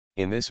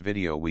In this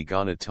video we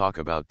gonna talk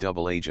about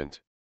double agent.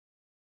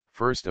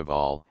 First of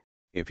all,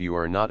 if you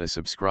are not a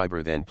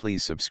subscriber then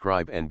please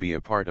subscribe and be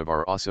a part of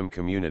our awesome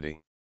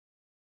community.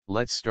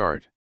 Let's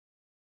start.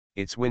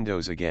 It's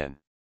Windows again.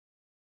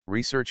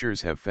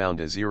 Researchers have found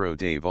a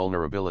zero-day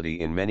vulnerability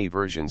in many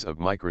versions of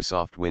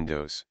Microsoft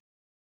Windows.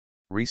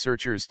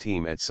 Researchers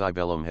team at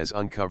Cybellum has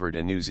uncovered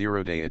a new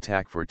zero-day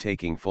attack for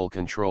taking full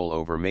control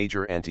over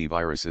major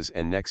antiviruses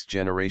and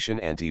next-generation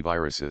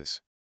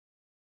antiviruses.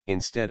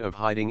 Instead of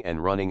hiding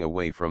and running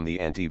away from the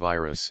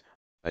antivirus,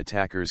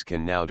 attackers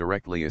can now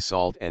directly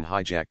assault and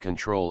hijack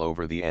control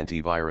over the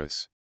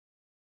antivirus.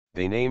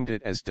 They named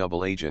it as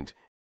double agent,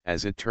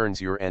 as it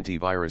turns your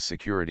antivirus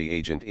security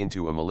agent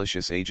into a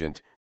malicious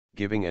agent,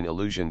 giving an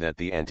illusion that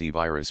the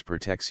antivirus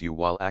protects you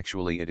while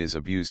actually it is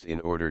abused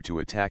in order to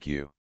attack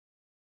you.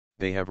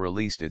 They have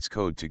released its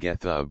code to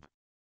GitHub.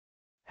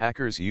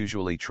 Hackers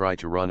usually try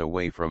to run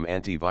away from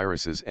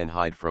antiviruses and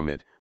hide from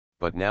it,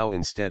 but now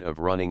instead of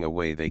running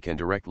away they can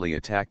directly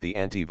attack the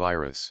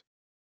antivirus.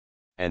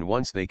 And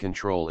once they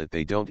control it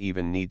they don't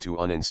even need to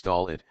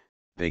uninstall it,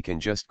 they can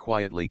just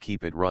quietly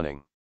keep it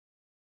running.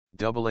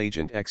 Double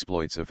Agent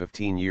exploits a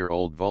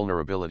 15-year-old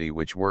vulnerability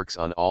which works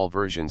on all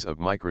versions of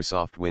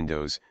Microsoft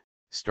Windows,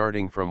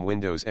 starting from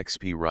Windows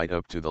XP right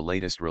up to the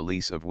latest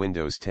release of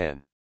Windows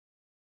 10.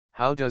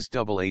 How does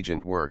Double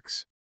Agent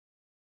works?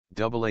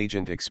 Double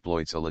Agent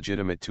exploits a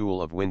legitimate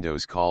tool of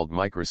Windows called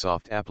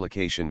Microsoft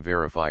Application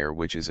Verifier,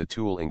 which is a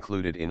tool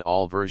included in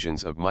all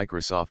versions of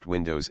Microsoft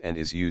Windows and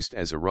is used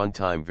as a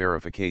runtime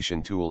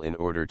verification tool in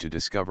order to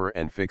discover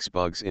and fix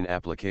bugs in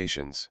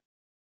applications.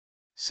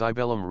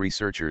 Cybellum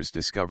researchers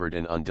discovered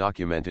an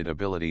undocumented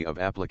ability of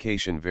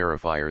Application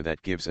Verifier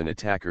that gives an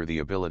attacker the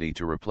ability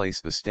to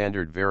replace the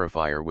standard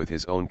verifier with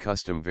his own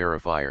custom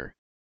verifier.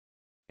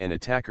 An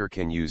attacker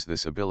can use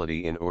this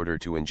ability in order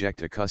to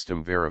inject a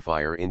custom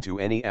verifier into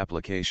any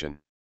application.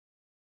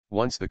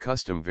 Once the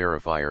custom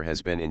verifier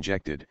has been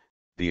injected,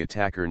 the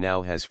attacker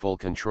now has full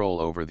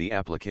control over the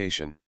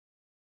application.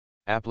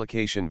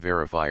 Application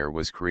Verifier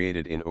was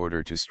created in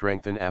order to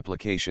strengthen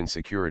application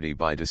security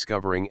by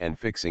discovering and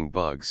fixing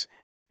bugs,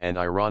 and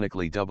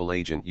ironically Double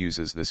Agent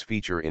uses this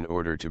feature in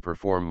order to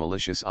perform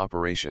malicious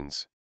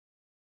operations.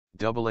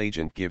 Double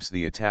Agent gives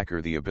the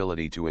attacker the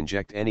ability to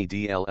inject any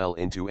DLL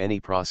into any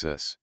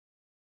process.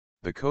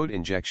 The code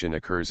injection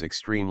occurs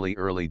extremely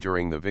early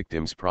during the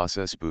victim's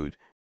process boot,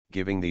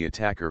 giving the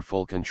attacker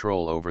full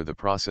control over the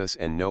process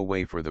and no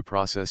way for the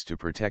process to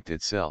protect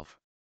itself.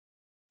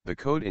 The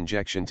code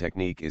injection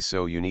technique is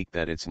so unique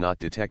that it's not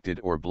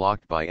detected or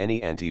blocked by any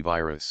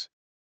antivirus.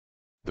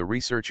 The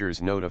researchers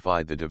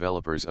notified the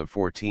developers of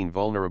 14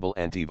 vulnerable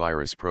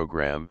antivirus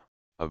program,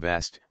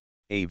 Avast,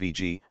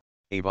 AVG,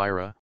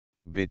 Avira,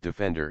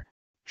 Bitdefender,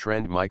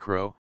 Trend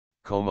Micro,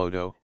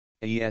 Komodo,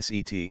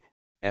 ESET,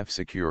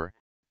 F-Secure,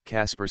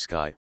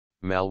 Kaspersky,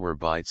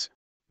 Malwarebytes,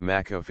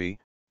 McAfee,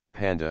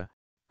 Panda,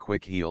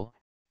 QuickHeal,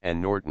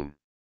 and Norton.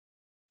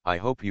 I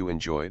hope you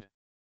enjoyed.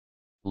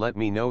 Let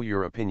me know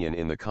your opinion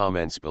in the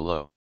comments below.